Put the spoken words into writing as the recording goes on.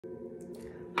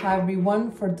Hi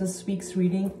everyone, for this week's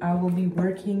reading, I will be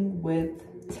working with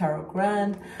Tarot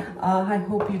Grand. I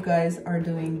hope you guys are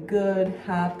doing good.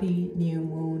 Happy new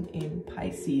moon in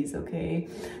Pisces, okay?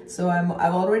 So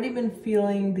I've already been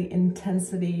feeling the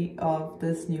intensity of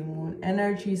this new moon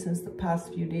energy since the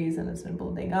past few days, and it's been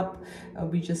building up.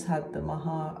 We just had the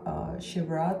Maha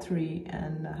Shivratri,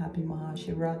 and happy Maha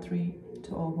Shivratri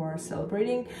to all who are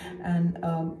celebrating. And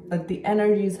but the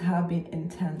energies have been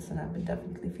intense, and I've been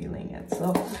definitely feeling it.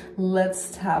 So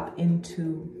let's tap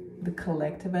into the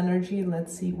collective energy.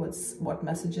 Let's see what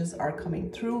messages are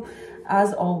coming through.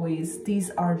 As always,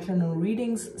 these are general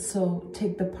readings, so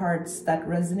take the parts that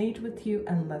resonate with you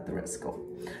and let the rest go.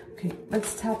 Okay,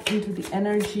 let's tap into the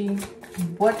energy.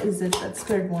 What is it that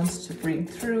Spirit wants to bring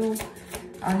through?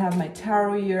 I have my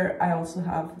tarot here. I also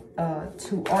have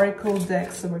 2 oracle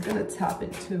decks, so we're gonna tap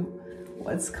into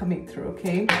what's coming through.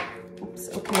 Okay, oops.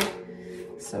 Okay,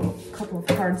 so a couple of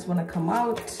cards want to come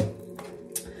out.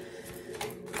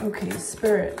 Okay,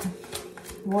 Spirit,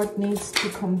 what needs to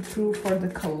come through for the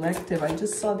collective? I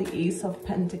just saw the Ace of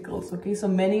Pentacles. Okay, so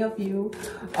many of you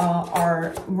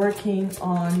are working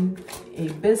on a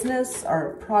business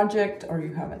or a project, or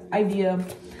you have an idea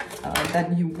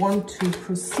that you want to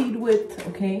proceed with,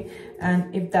 okay?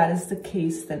 And if that is the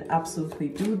case, then absolutely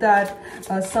do that.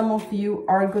 Some of you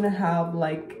are gonna have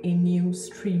like a new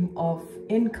stream of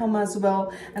income as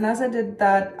well. And as I did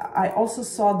that, I also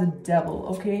saw the Devil,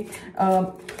 okay?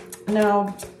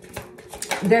 Now,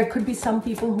 there could be some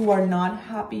people who are not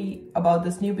happy about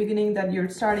this new beginning that you're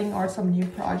starting, or some new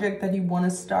project that you want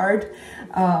to start.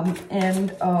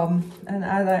 And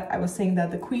as I was saying,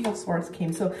 that the Queen of Swords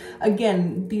came. So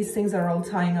again, these things are all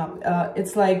tying up.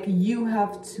 It's like you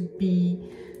have to be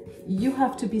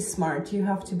smart. You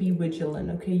have to be vigilant.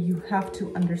 Okay, you have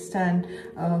to understand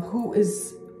who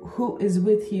is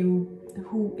with you,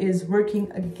 who is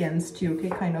working against you. Okay,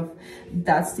 kind of,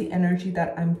 that's the energy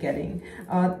that I'm getting.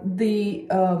 The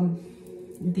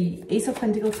Ace of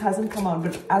Pentacles hasn't come out,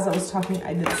 but as I was talking,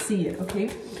 I did see it.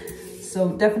 Okay,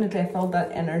 so definitely I felt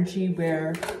that energy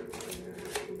where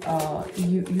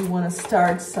you want to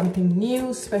start something new,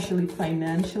 especially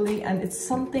financially, and it's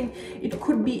something, it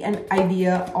could be an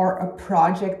idea or a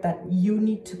project that you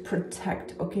need to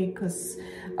protect. Okay, because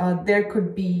there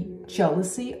could be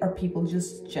jealousy, or people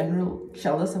just general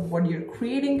jealous of what you're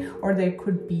creating, or there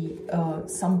could be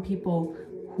some people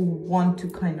who want to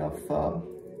kind of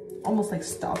almost like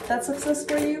stop that success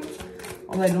for you.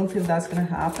 Although I don't feel that's gonna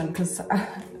happen, because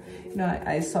you know,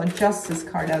 I saw Justice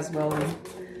card as well,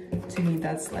 and to me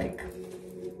that's like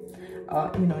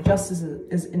you know, justice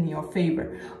is in your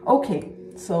favor. Okay,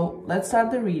 so let's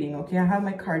start the reading. Okay, I have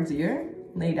my cards here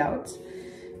laid out.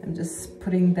 I'm just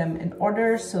putting them in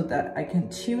order so that I can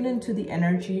tune into the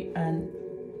energy and,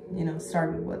 you know,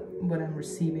 start with what I'm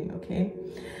receiving. Okay,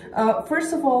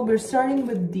 first of all, we're starting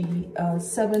with the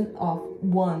 7 of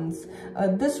Wands.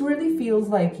 This really feels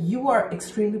like you are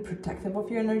extremely protective of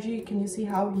your energy. Can you see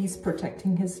how he's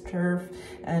protecting his turf?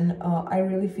 And I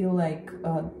really feel like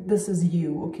this is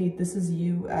you. Okay, this is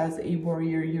you as a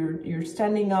warrior. You're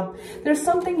standing up. There's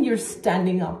something you're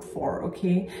standing up for.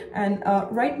 Okay, and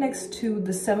right next to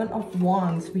the 7 of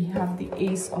Wands, we have the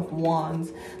Ace of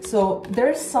Wands. So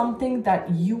there's something that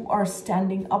you are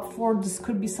standing up for. This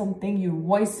could be something you're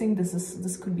voicing.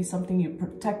 This could be something you're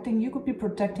protecting. You could be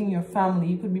protecting your family.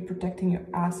 You could be protecting your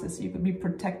assets. You could be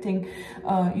protecting,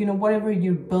 you know, whatever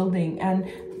you're building. And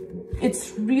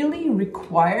it's really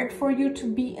required for you to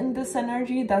be in this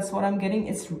energy. That's what I'm getting.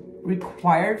 It's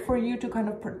required for you to kind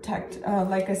of protect.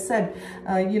 Like I said,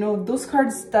 you know, those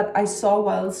cards that I saw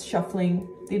while shuffling,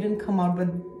 they didn't come out, but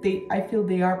I feel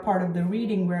they are part of the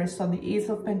reading, where I saw the Ace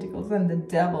of Pentacles and the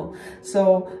Devil.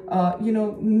 So, you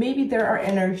know, maybe there are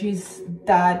energies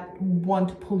that want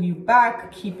to pull you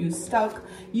back, keep you stuck.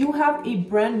 You have a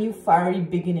brand new fiery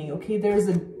beginning. Okay, there is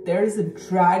a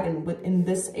dragon within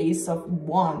this Ace of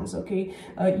Wands. Okay,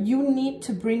 you need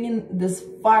to bring in this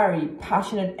fiery,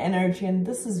 passionate energy, and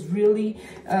this is really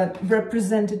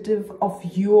representative of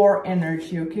your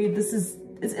energy. Okay, this is,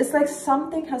 it's like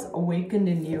something has awakened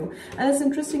in you. And it's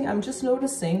interesting, I'm just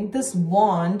noticing this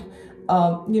wand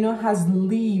you know, has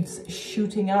leaves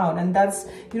shooting out, and that's,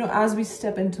 you know, as we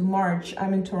step into March,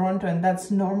 I'm in Toronto, and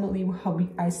that's normally how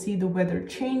I see the weather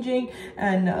changing,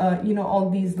 and you know, all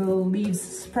these little leaves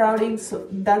sprouting. So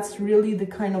that's really the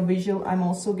kind of visual I'm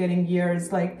also getting here.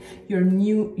 It's like you're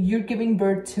giving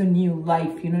birth to new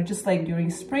life, you know, just like during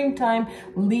springtime,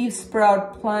 leaves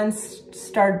sprout, plants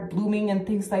start blooming and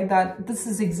things like that. This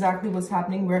is exactly what's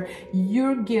happening, where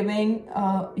you're giving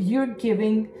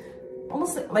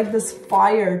almost like this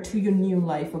fire to your new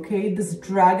life, okay? This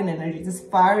dragon energy, this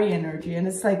fiery energy. And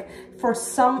it's like, for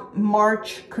some,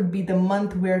 March could be the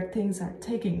month where things are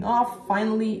taking off.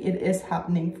 Finally, it is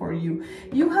happening for you.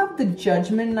 You have the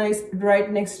Judgment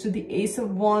right next to the Ace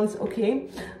of Wands, okay?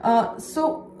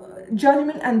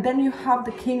 Judgment, and then you have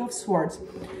the King of Swords.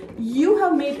 You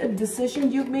have made a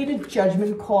decision, you've made a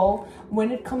judgment call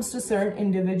when it comes to certain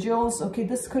individuals, okay?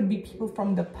 This could be people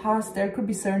from the past. There could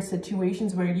be certain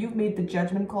situations where you've made the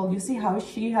judgment call. You see how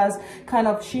she has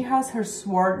she has her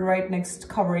sword right next,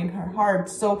 covering her heart.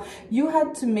 So you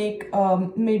had to make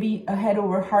maybe a head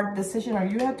over heart decision, or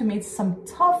you had to make some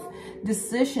tough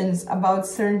decisions about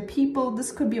certain people.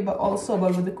 This could be also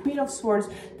about with the Queen of Swords.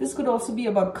 This could also be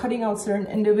about cutting out certain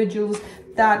individuals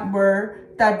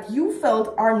that you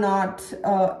felt are not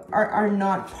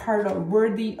part or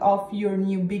worthy of your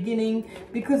new beginning,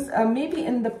 because maybe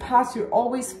in the past you're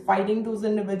always fighting those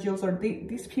individuals, or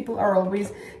these people are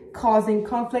always causing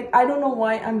conflict. I don't know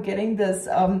why I'm getting this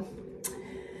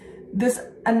this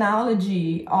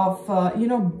analogy of you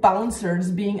know, bouncers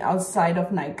being outside of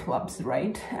nightclubs,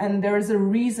 right? And there is a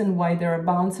reason why there are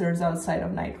bouncers outside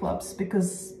of nightclubs,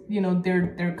 because you know,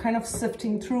 they're kind of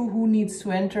sifting through who needs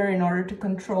to enter in order to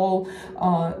control.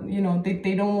 You know,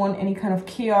 they don't want any kind of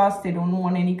chaos, they don't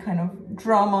want any kind of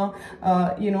drama.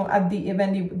 You know, at the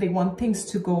event they want things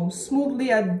to go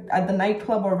smoothly at the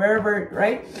nightclub or wherever,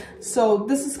 right? So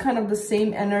this is kind of the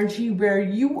same energy where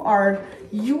you are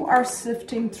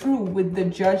sifting through with the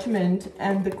Judgment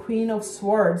and the Queen of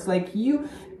Swords. Like you've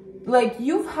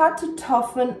had to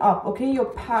toughen up, okay? Your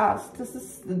past,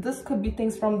 this could be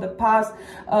things from the past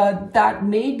that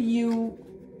made you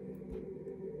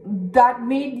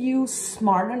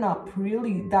smarten up.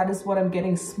 Really, that is what I'm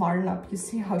getting, smarten up. You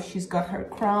see how she's got her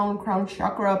crown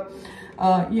chakra.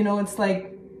 You know, it's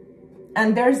like,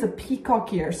 and there's a peacock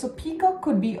here. So peacock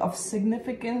could be of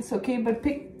significance, okay? But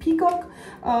peacock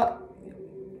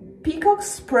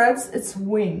spreads its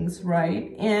wings,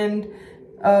 right? And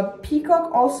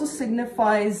peacock also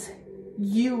signifies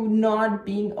you not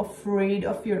being afraid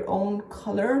of your own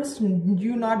colors,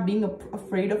 you not being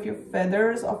afraid of your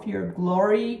feathers, of your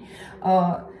glory.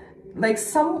 Like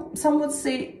some would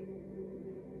say,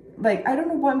 like, I don't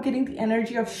know why I'm getting the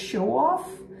energy of show off.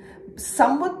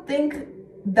 Some would think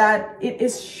that it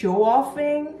is show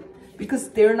offing because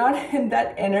they're not in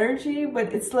that energy,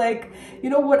 but it's like, you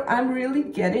know, what I'm really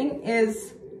getting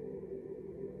is,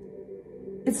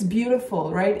 it's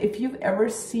beautiful, right? If you've ever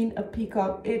seen a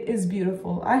peacock, it is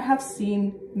beautiful. I have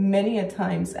seen many a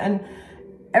times, and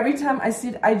every time I see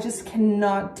it, I just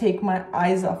cannot take my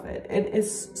eyes off it. It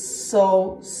is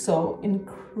so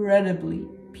incredibly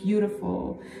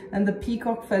beautiful. And the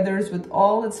peacock feathers with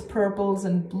all its purples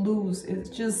and blues is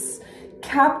just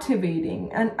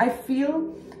captivating. And I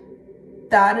feel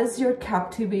that is your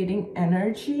captivating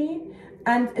energy.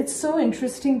 And it's so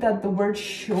interesting that the word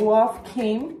show off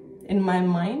came in my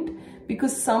mind,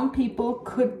 because some people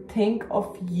could think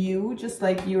of you just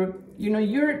like you're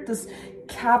this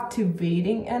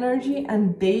captivating energy,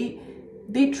 and they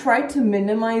try to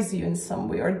minimize you in some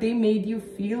way, or they made you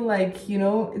feel like, you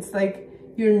know, it's like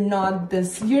you're not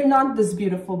this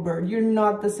beautiful bird, you're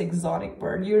not this exotic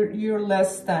bird, you're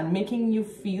less than, making you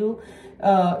feel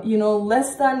you know,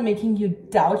 less than, making you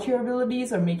doubt your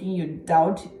abilities, or making you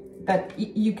doubt that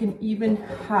you can even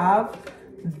have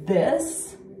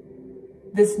this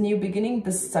new beginning,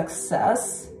 this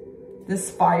success, this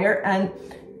fire. And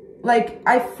like,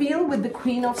 I feel with the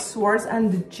Queen of Swords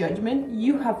and the Judgment,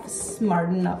 you have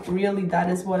smartened up. Really, that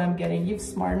is what I'm getting. You've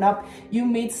smartened up. You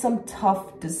made some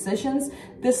tough decisions.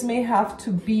 This may have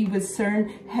to be with certain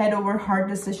head over heart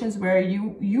decisions where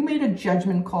you made a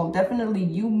judgment call. Definitely,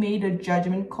 you made a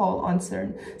judgment call on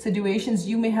certain situations.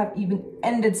 You may have even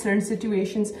ended certain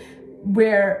situations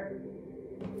where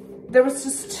there was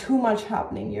just too much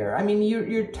happening here. I mean,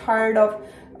 you're tired of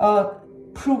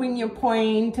proving your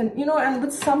point, and you know, and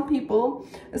with some people,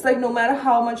 it's like no matter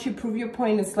how much you prove your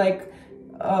point, it's like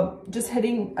just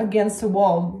hitting against a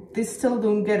wall. They still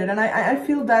don't get it. And I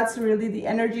feel that's really the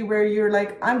energy where you're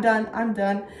like, I'm done,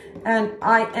 and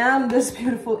I am this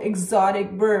beautiful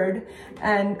exotic bird,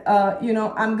 and you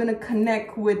know, I'm gonna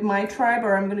connect with my tribe,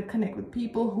 or I'm gonna connect with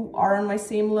people who are on my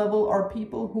same level, or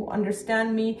people who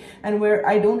understand me, and where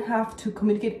I don't have to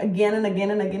communicate again and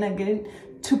again and again and again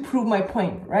to prove my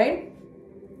point, right?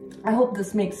 I hope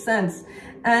this makes sense.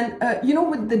 And you know,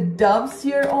 with the doves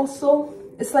here also,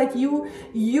 It's like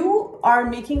you are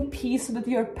making peace with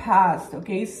your past,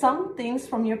 okay? Some things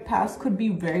from your past could be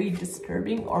very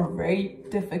disturbing or very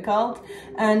difficult,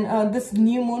 and this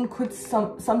new moon could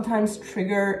sometimes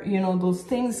trigger, you know, those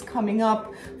things coming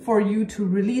up for you to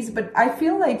release. But I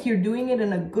feel like you're doing it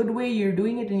in a good way. You're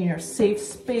doing it in your safe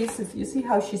space. You see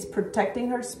how she's protecting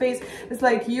her space? It's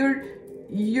like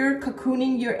you're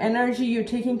cocooning your energy, you're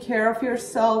taking care of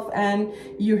yourself, and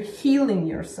you're healing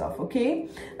yourself, okay?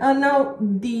 Now,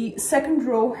 the second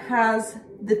row has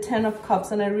the 10 of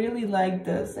Cups, and I really like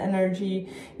this energy.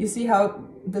 You see how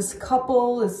this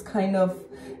couple is kind of,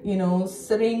 you know,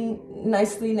 sitting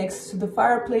nicely next to the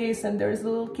fireplace, and there's a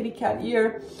little kitty cat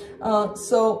here.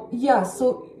 So yeah,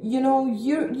 so, you know,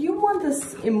 you want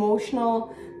this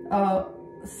emotional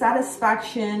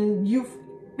satisfaction. You've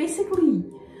basically,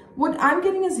 what I'm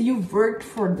getting is you've worked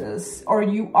for this, or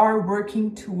you are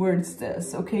working towards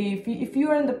this, okay? If you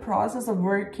are in the process of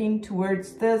working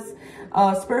towards this,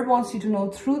 Spirit wants you to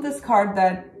know through this card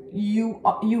that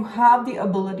you have the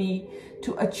ability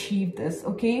to achieve this,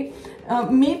 okay?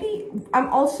 Maybe I'm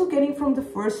also getting from the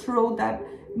first row that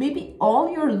maybe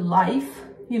all your life,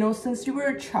 you know, since you were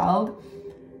a child,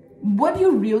 what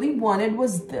you really wanted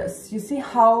was this. You see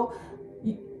how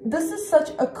this is such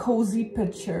a cozy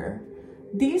picture.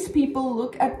 These people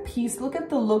look at peace. Look at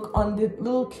the look on the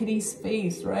little kitty's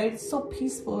face, right? It's so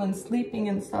peaceful and sleeping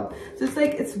and stuff. So it's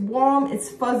like, it's warm, it's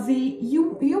fuzzy.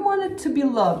 You want it to be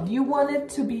loved. You want it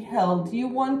to be held. You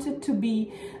want it to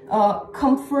be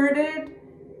comforted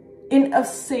in a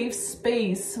safe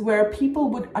space where people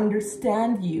would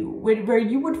understand you, where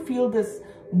you would feel this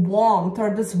warmth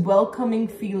or this welcoming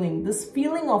feeling, this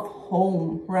feeling of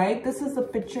home, right? This is a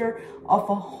picture of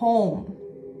a home.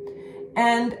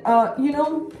 And, you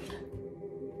know,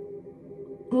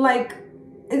 like,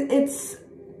 it's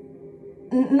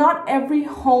not every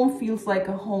home feels like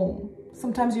a home.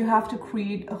 Sometimes you have to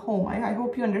create a home. I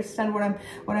hope you understand what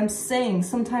I'm saying.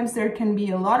 Sometimes there can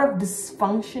be a lot of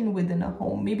dysfunction within a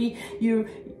home. Maybe you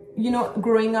know,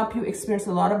 growing up, you experienced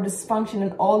a lot of dysfunction,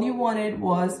 and all you wanted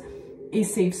was a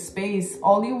safe space.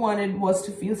 All you wanted was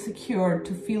to feel secure,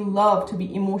 to feel loved, to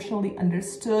be emotionally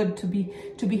understood, to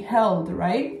be held,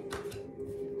 right?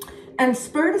 And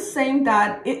Spirit is saying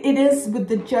that it is with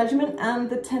the Judgment and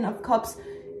the 10 of Cups,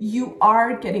 you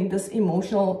are getting this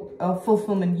emotional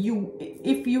fulfillment.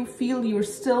 If you feel you're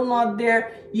still not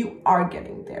there, you are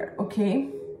getting there, okay?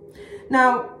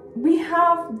 Now, we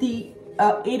have the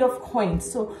 8 of Coins.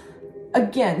 So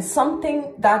again,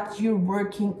 something that you're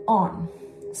working on.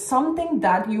 Something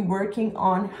that you're working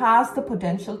on has the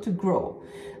potential to grow.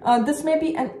 This may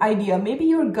be an idea. Maybe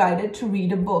you're guided to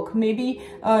read a book. Maybe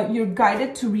you're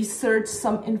guided to research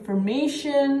some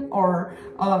information, or,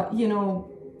 you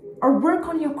know, or work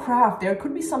on your craft. There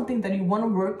could be something that you want to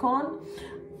work on.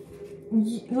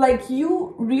 Like,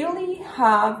 you really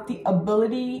have the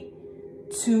ability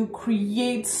to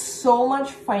create so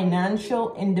much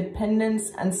financial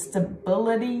independence and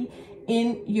stability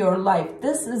in your life.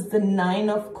 This is the 9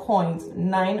 of Coins,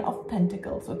 9 of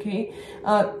Pentacles, okay?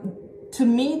 To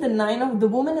me, the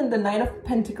woman in the 9 of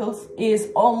Pentacles is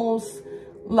almost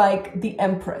like the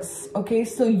Empress, okay?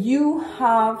 So you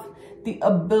have the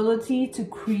ability to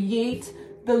create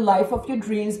the life of your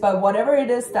dreams by whatever it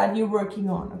is that you're working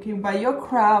on, okay? By your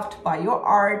craft, by your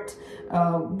art,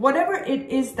 whatever it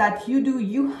is that you do,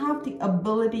 you have the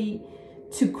ability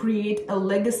to create a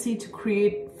legacy, to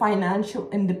create financial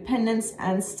independence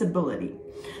and stability.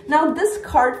 Now, this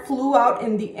card flew out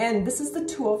in the end. This is the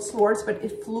 2 of Swords, but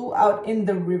it flew out in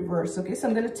the reverse, okay? So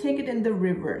I'm going to take it in the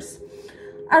reverse.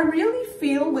 I really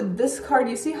feel with this card,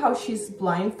 you see how she's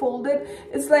blindfolded?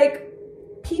 It's like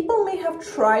people may have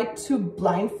tried to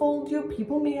blindfold you.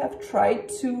 People may have tried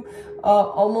to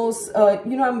almost,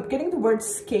 you know, I'm getting the word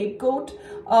scapegoat,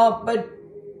 but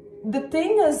the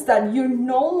thing is that you're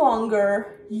no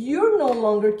longer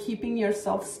keeping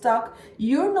yourself stuck.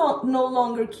 You're no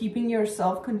longer keeping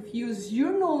yourself confused.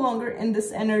 You're no longer in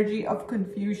this energy of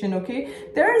confusion, okay?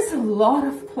 There is a lot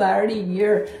of clarity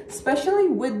here, especially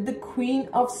with the Queen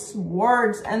of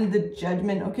Swords and the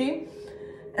Judgment, okay?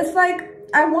 It's like,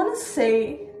 I want to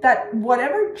say that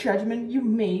whatever judgment you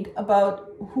made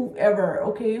about whoever,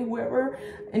 okay, whoever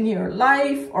in your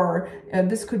life, or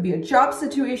this could be a job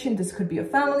situation, this could be a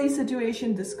family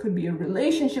situation, this could be a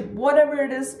relationship, whatever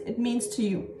it is, it means to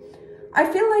you. I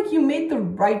feel like you made the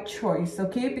right choice,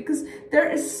 okay? Because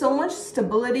there is so much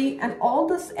stability, and all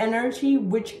this energy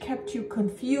which kept you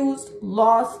confused,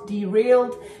 lost,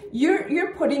 derailed,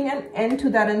 you're putting an end to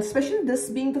that. And especially this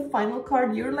being the final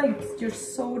card, you're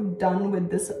so done with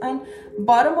this. And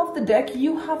bottom of the deck,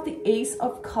 you have the Ace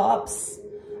of Cups.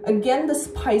 Again, this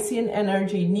Piscean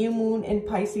energy, new moon in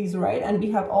Pisces, right? And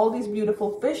we have all these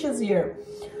beautiful fishes here.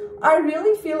 I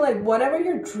really feel like whatever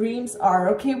your dreams are,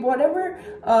 okay, whatever,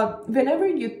 whenever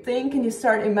you think and you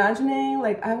start imagining,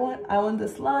 like, I want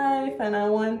this life, and I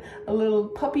want a little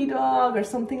puppy dog or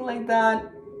something like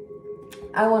that.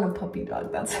 I want a puppy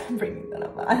dog. That's bringing that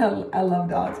up. I love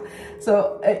dogs.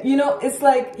 So, you know, it's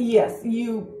like, yes,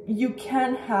 you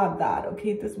can have that,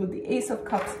 okay? This with the Ace of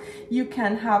Cups, you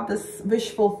can have this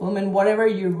wish fulfillment. Whatever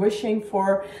you're wishing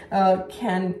for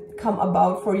can come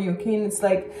about for you, okay? And it's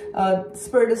like,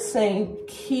 Spirit is saying,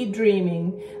 keep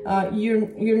dreaming.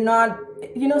 You're not,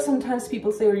 you know, sometimes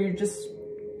people say, or you're just,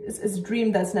 it's a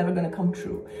dream that's never going to come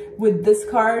true. With this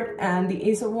card and the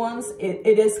Ace of Wands,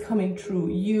 it is coming true.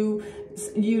 You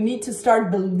need to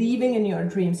start believing in your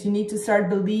dreams. You need to start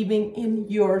believing in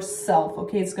yourself,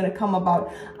 okay? It's going to come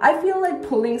about. I feel like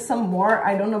pulling some more.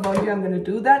 I don't know about you. I'm going to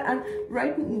do that. And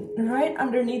right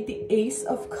underneath the Ace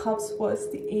of Cups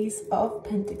was the Ace of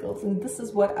Pentacles. And this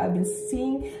is what I've been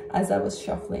seeing as I was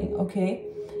shuffling, okay?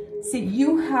 See,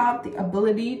 you have the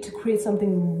ability to create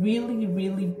something really,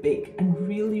 really big and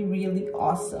really, really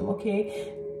awesome,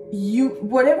 okay?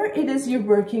 Whatever it is you're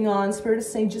working on, Spirit is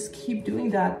saying, just keep doing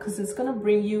that, because it's going to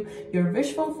bring you your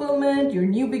wish fulfillment, your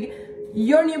new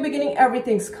beginning,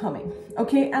 everything's coming,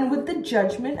 okay? And with the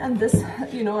Judgment and this,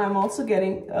 you know, I'm also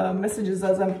getting messages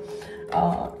as I'm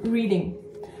reading.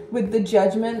 With the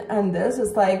Judgment and this,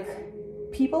 it's like,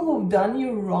 people who've done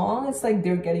you wrong, it's like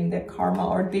they're getting their karma,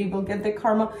 or they will get their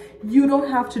karma. You don't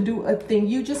have to do a thing.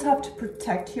 You just have to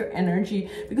protect your energy,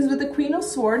 because with the Queen of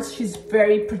Swords, she's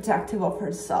very protective of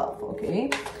herself, okay?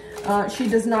 She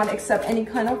does not accept any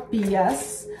kind of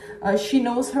BS. She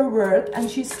knows her worth and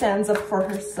she stands up for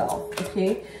herself,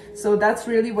 okay? So that's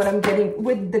really what I'm getting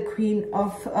with the Queen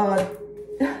of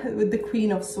with the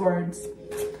Queen of Swords.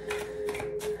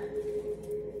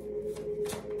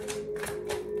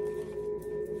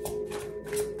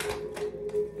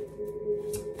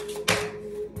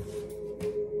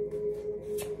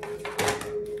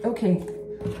 Okay,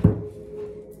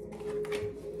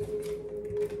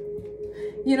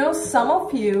 you know, some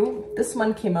of you, this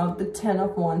one came out, the 10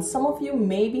 of Wands. Some of you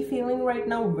may be feeling right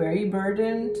now very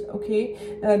burdened,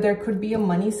 okay? There could be a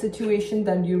money situation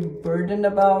that you're burdened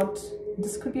about.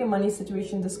 This could be a money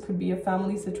situation. This could be a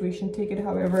family situation. Take it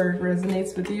however it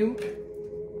resonates with you.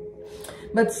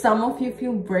 But some of you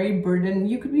feel very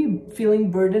burdened. You could be feeling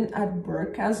burdened at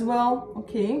work as well,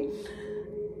 okay?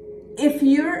 If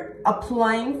you're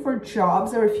applying for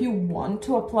jobs, or if you want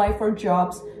to apply for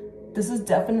jobs, this is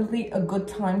definitely a good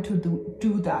time to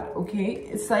do that, okay?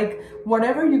 It's like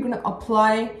whatever you're going to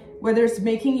apply, whether it's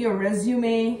making your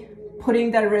resume,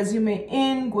 putting that resume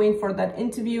in, going for that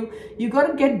interview, you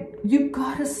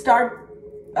gotta start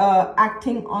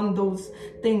acting on those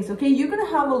things, okay? You're going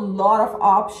to have a lot of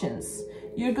options.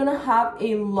 You're gonna have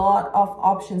a lot of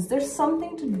options. There's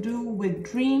something to do with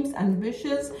dreams and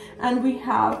wishes, and we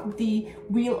have the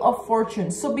Wheel of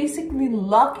Fortune. So basically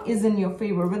luck is in your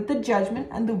favor with the Judgment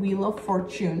and the Wheel of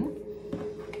Fortune,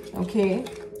 okay?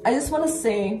 I just want to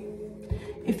say,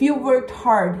 if you worked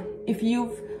hard, if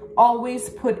you've always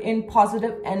put in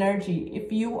positive energy, if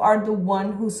you are the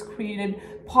one who's created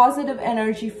positive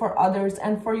energy for others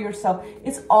and for yourself,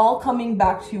 it's all coming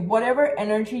back to you. Whatever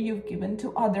energy you've given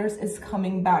to others is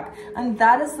coming back, and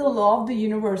that is the law of the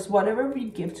universe. Whatever we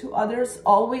give to others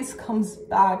always comes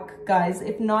back, guys.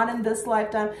 If not in this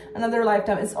lifetime, another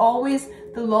lifetime. It's always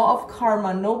the law of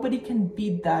karma. Nobody can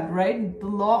beat that, right? The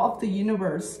law of the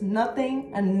universe.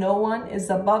 Nothing and no one is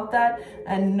above that,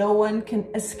 and no one can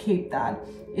escape that.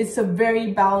 It's a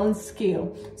very balanced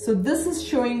scale. So this is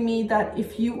showing me that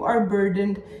if you are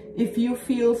burdened, if you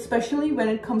feel, especially when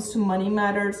it comes to money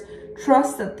matters,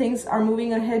 trust that things are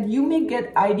moving ahead. You may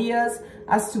get ideas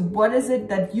as to what is it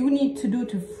that you need to do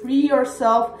to free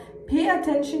yourself. Pay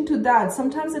attention to that.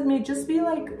 Sometimes it may just be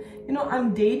like, you know,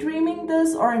 I'm daydreaming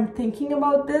this, or I'm thinking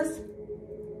about this.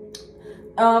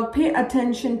 Pay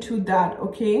attention to that,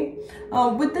 okay?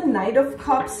 With the Knight of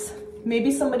Cups,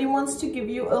 maybe somebody wants to give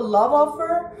you a love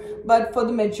offer, but for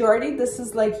the majority, this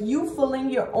is like you filling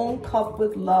your own cup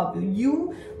with love.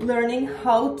 You learning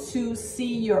how to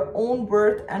see your own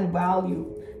worth and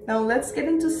value. Now let's get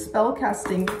into spell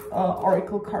casting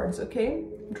oracle cards, okay?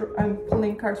 I'm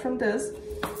pulling cards from this.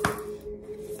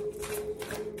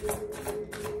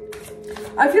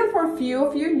 I feel for a few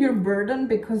of you, you're burdened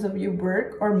because of your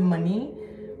work or money,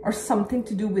 or something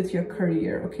to do with your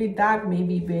career, okay? That may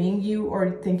be weighing you, or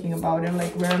thinking about it,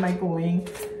 like, where am I going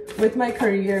with my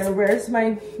career? Where's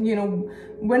my, you know,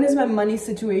 when is my money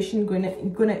situation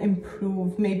gonna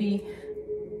improve? Maybe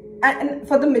and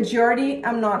for the majority,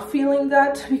 I'm not feeling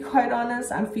that, to be quite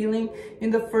honest. I'm feeling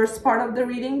in the first part of the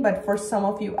reading, but for some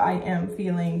of you, I am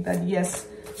feeling that, yes,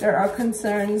 there are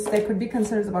concerns. There could be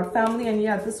concerns about family, and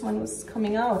yeah, this one was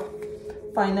coming out.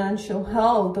 Financial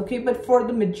health, okay? But for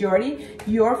the majority,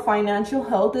 your financial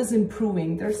health is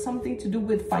improving. There's something to do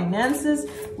with finances,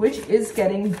 which is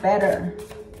getting better.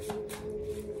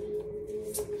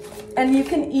 And you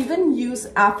can even use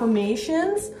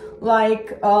affirmations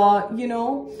like, you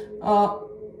know,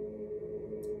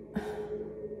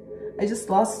 I just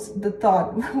lost the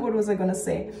thought. What was I going to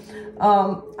say?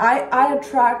 I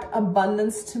attract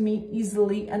abundance to me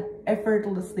easily and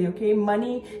effortlessly, okay?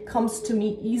 Money comes to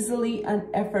me easily and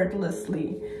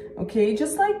effortlessly, okay?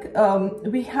 Just like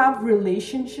we have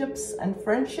relationships and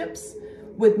friendships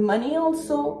with money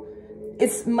also,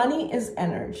 money is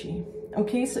energy,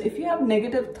 okay? So if you have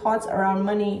negative thoughts around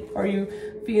money, or you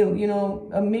feel, you know,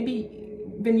 maybe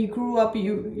when you grew up,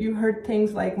 you heard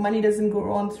things like money doesn't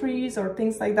grow on trees or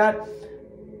things like that,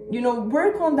 you know,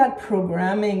 work on that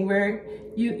programming where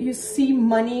you see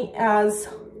money as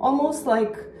almost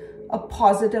like a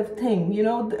positive thing, you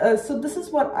know. So this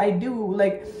is what I do.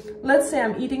 Like, let's say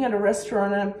I'm eating at a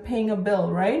restaurant and I'm paying a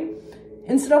bill, right?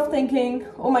 Instead of thinking,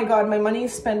 oh my God, my money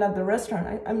is spent at the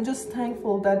restaurant, I'm just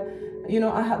thankful that, you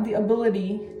know, I have the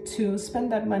ability to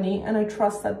spend that money, and I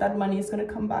trust that that money is going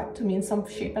to come back to me in some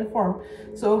shape and form.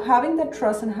 So having that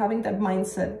trust and having that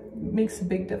mindset makes a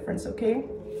big difference, okay?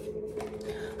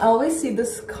 I always see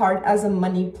this card as a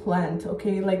money plant,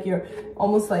 okay? Like you're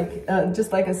almost like,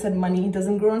 just like I said, money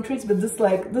doesn't grow on trees, but this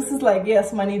is like,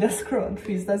 yes, money does grow on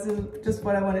trees. That's just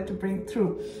what I wanted to bring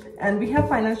through. And we have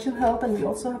financial health, and we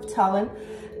also have talent.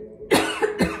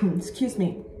 Excuse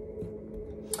me.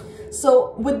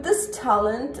 So with this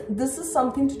talent, this is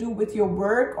something to do with your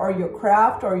work or your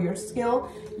craft or your skill.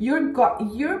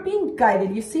 You're being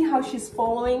guided. You see how she's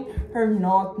following her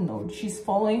north node. She's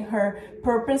following her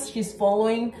purpose. She's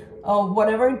following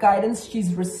whatever guidance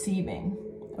she's receiving,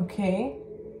 okay?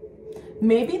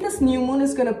 Maybe this new moon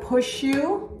is going to push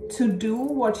you to do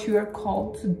what you are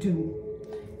called to do.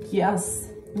 Yes,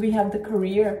 we have the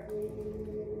career.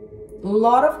 A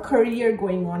lot of career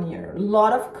going on here.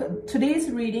 Today's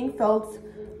reading felt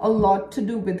a lot to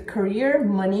do with career,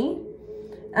 money,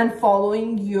 and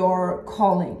following your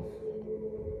calling,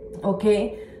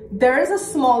 okay? There is a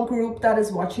small group that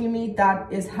is watching me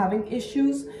that is having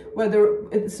issues, whether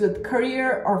it's with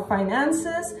career or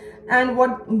finances, and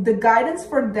what the guidance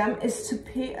for them is to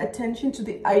pay attention to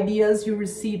the ideas you're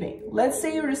receiving. Let's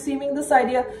say you're receiving this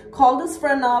idea, call this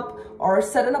friend up or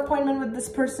set an appointment with this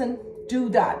person. Do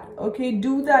that, okay?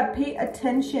 Do that. Pay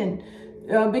attention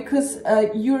because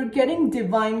you're getting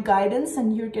divine guidance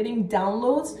and you're getting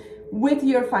downloads with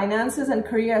your finances and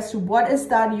career as to what is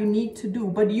that you need to do.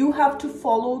 But you have to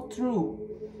follow through.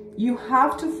 You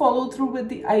have to follow through with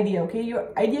the idea, okay?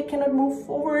 Your idea cannot move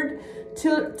forward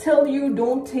till you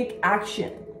don't take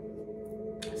action.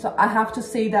 So I have to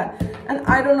say that. And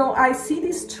I don't know, I see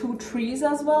these two trees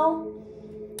as well.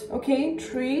 Okay,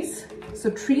 trees. So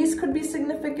trees could be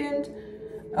significant.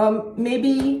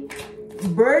 Maybe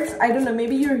birds. I don't know.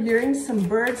 Maybe you're hearing some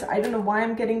birds. I don't know why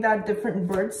I'm getting that different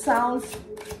bird sounds.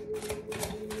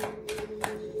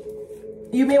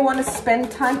 You may want to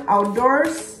spend time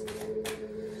outdoors.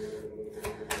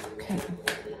 Okay.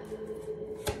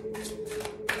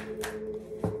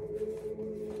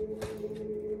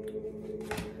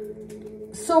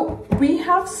 So we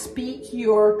have Speak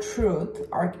Your Truth,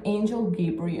 Archangel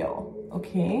Gabriel,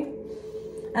 okay?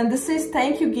 And this says,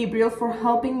 thank you, Gabriel, for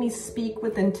helping me speak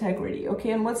with integrity,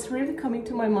 okay? And what's really coming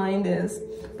to my mind is,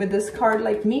 with this card,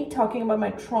 like me talking about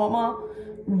my trauma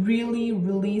really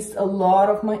released a lot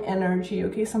of my energy,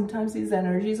 okay? Sometimes these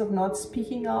energies of not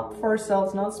speaking up for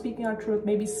ourselves, not speaking our truth,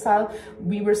 maybe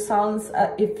we were silenced,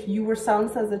 if you were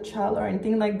silenced as a child or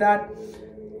anything like that,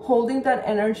 holding that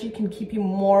energy can keep you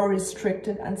more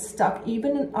restricted and stuck.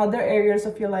 Even in other areas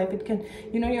of your life, it can,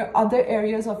 you know, your other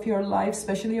areas of your life,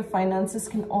 especially your finances,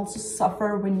 can also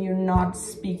suffer when you're not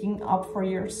speaking up for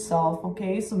yourself,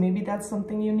 okay? So maybe that's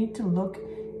something you need to look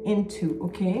into,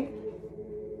 okay?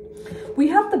 We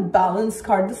have the Balance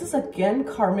card. This is again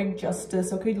karmic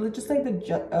justice, okay? Just like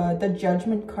the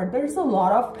Judgment card. There's a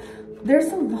lot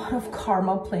of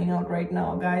karma playing out right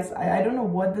now, guys. I don't know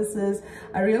what this is.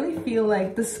 I really feel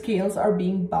like the scales are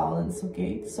being balanced,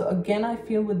 okay? So again, I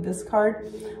feel with this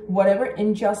card, whatever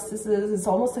injustice is, it's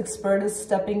almost like Spirit is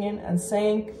stepping in and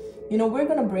saying, you know, we're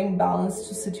gonna bring balance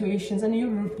to situations, and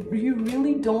you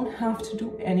really don't have to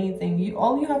do anything.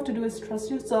 All you have to do is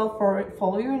trust yourself, or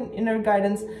follow your inner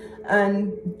guidance,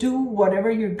 and do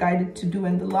whatever you're guided to do.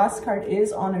 And the last card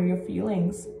is honor your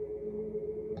feelings.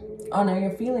 honor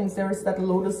your feelings. There's that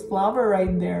lotus flower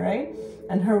right there, right?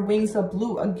 And her wings are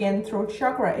blue. Again, throat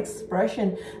chakra,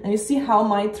 expression. And you see how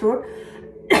my throat...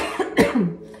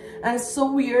 And it's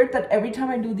so weird that every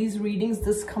time I do these readings,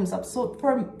 this comes up. So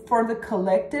for the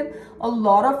collective, a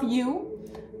lot of you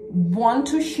want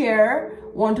to share,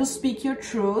 want to speak your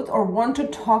truth, or want to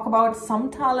talk about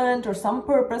some talent or some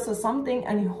purpose or something,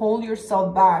 and you hold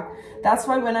yourself back. That's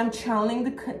why when I'm channeling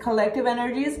the collective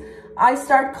energies, I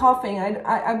start coughing.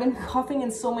 I've been coughing in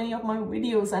so many of my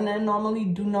videos, and I normally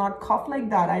do not cough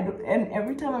like that. And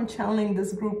every time I'm channeling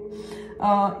this group,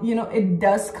 you know, it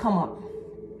does come up.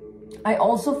 I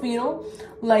also feel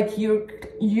like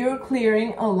you're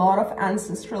clearing a lot of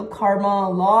ancestral karma, a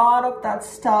lot of that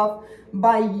stuff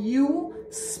by you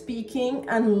speaking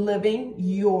and living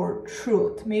your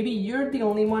truth. Maybe you're the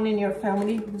only one in your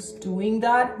family who's doing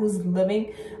that, who's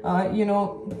living, you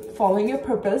know, following your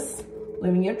purpose,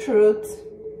 living your truth,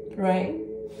 right?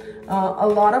 A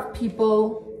lot of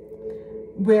people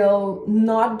will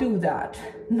not do that.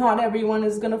 Not everyone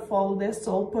is going to follow their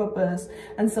soul purpose.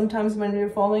 And sometimes when we're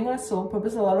following our soul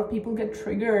purpose, a lot of people get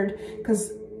triggered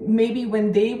because maybe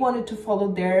when they wanted to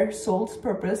follow their soul's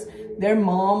purpose, their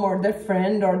mom or their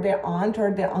friend or their aunt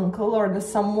or their uncle or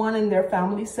someone in their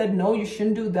family said, no, you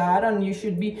shouldn't do that, and you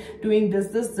should be doing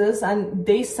this, and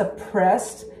they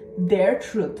suppressed their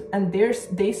truth, and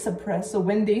they suppress. So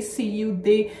when they see you,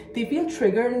 they feel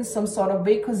triggered in some sort of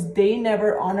way because they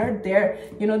never honored their,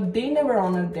 you know, they never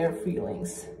honored their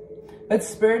feelings. But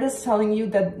Spirit is telling you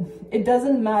that it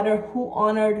doesn't matter who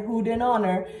honored, who didn't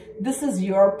honor. This is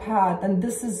your path, and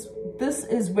this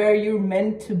is where you're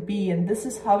meant to be, and this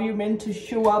is how you're meant to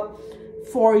show up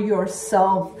for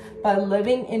yourself, by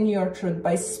living in your truth,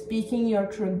 by speaking your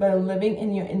truth, by living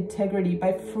in your integrity,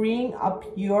 by freeing up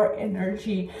your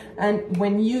energy. And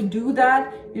when you do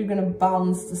that, you're going to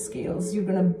balance the scales, you're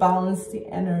going to balance the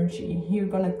energy, you're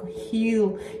going to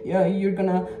heal, you're going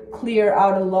to clear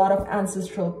out a lot of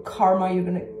ancestral karma, you're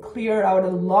going to clear out a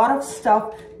lot of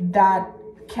stuff that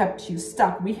kept you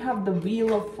stuck. We have the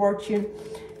Wheel of Fortune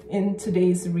in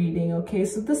today's reading. Okay,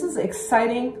 so this is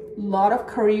exciting. A lot of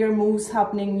career moves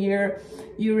happening here.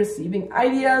 You're receiving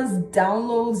ideas,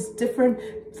 downloads, different,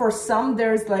 for some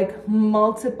there's like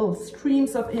multiple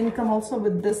streams of income. Also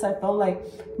with this, I felt like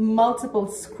multiple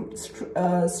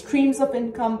streams of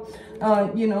income,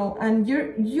 you know, and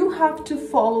you have to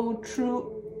follow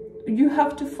through. You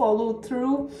have to follow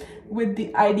through with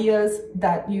the ideas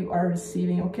that you are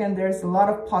receiving. Okay, and there's a lot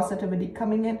of positivity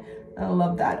coming in. I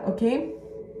love that. Okay,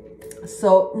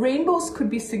 so rainbows could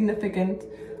be significant.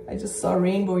 I just saw a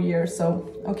rainbow here.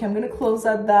 So, okay, I'm going to close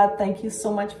at that. Thank you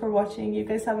so much for watching. You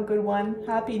guys have a good one.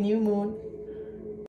 Happy new moon.